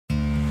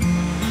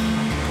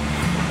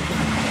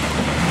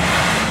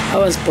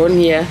was born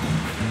here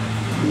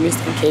in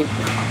Western Cape.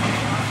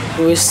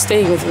 We were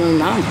staying with my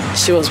mom.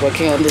 She was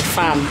working on the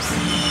farms.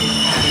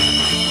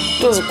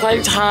 It was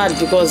quite hard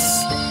because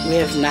we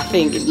have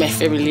nothing in my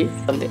family.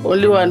 I'm the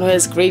only one who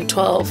has grade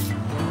 12.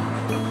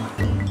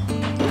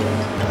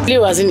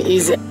 It wasn't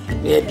easy.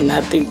 We had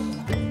nothing.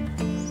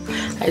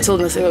 I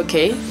told myself,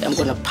 okay, I'm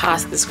going to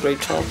pass this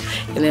grade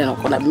 12 and then I'm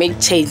going to make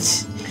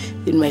change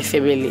in my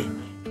family.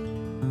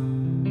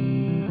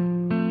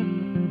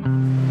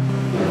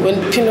 When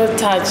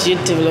Pinotage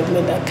Youth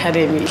Development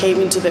Academy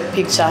came into the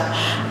picture,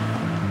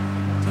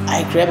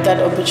 I grabbed that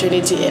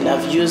opportunity and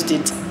I've used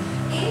it.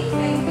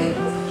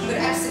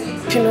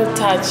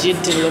 Pinotage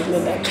Youth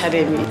Development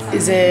Academy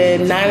is a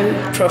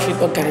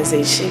non-profit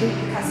organization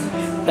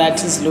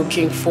that is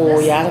looking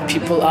for young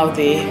people out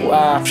there who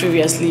are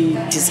previously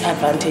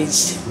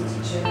disadvantaged.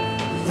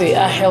 They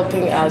are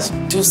helping us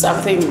do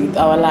something with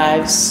our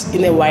lives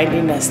in the wine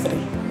industry.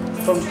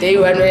 From day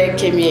one when I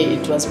came here,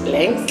 it was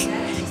blank.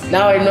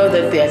 Now I know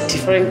that there are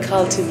different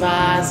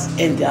cultivars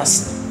and there are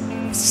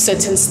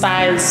certain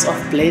styles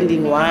of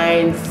blending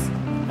wines.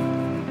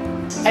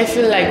 I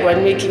feel like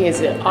winemaking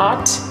is an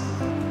art,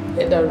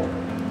 and I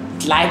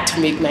would like to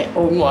make my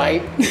own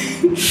wine.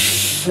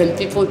 When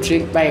people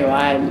drink my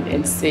wine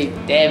and say,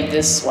 damn,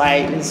 this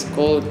wine is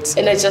good.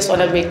 And I just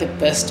want to make the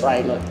best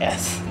wine on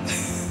earth.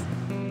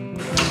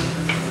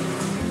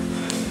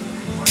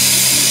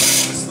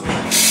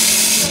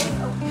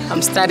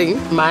 I'm studying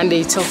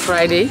Monday till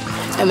Friday.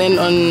 And then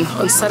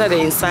on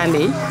Saturday and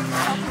Sunday,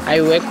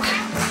 I work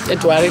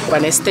at Warwick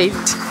Estate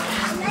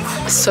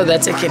so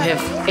that I can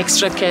have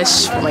extra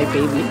cash for my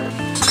baby.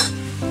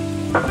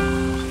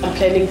 I'm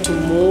planning to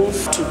move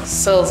to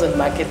sales and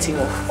marketing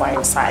of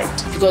wine side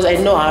because I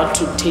know how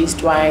to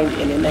taste wine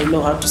and then I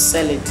know how to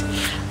sell it.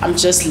 I'm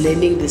just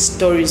learning the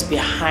stories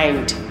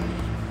behind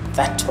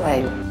that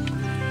wine.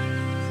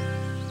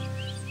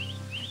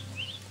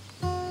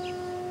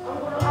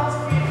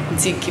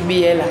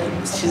 Kibiela,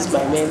 she's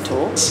my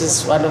mentor.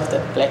 She's one of the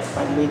black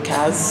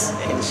winemakers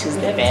and she's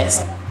the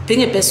best.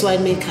 Being a best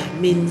winemaker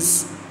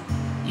means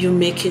you're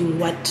making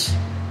what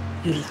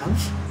you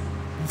love.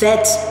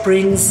 That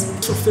brings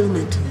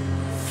fulfillment.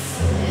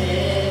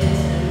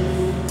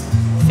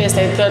 First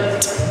I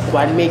thought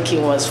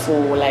winemaking was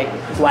for like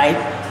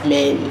white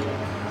men.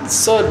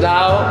 So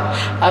now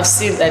I've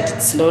seen that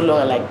it's no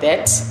longer like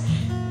that.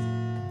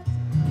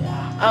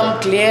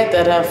 I'm glad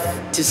that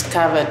I've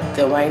discovered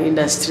the wine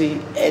industry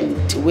and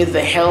with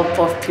the help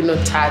of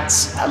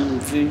Pinotage, I'm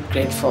very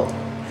grateful.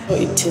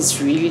 It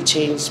has really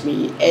changed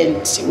me and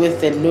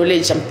with the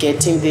knowledge I'm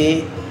getting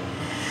there,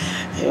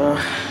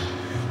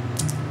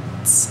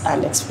 it's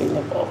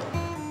unexplainable.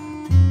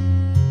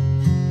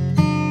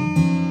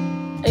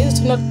 I used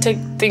to not take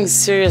things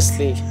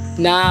seriously.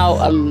 Now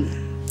I'm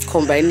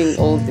combining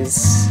all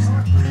this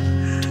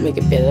to make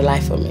a better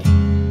life for me.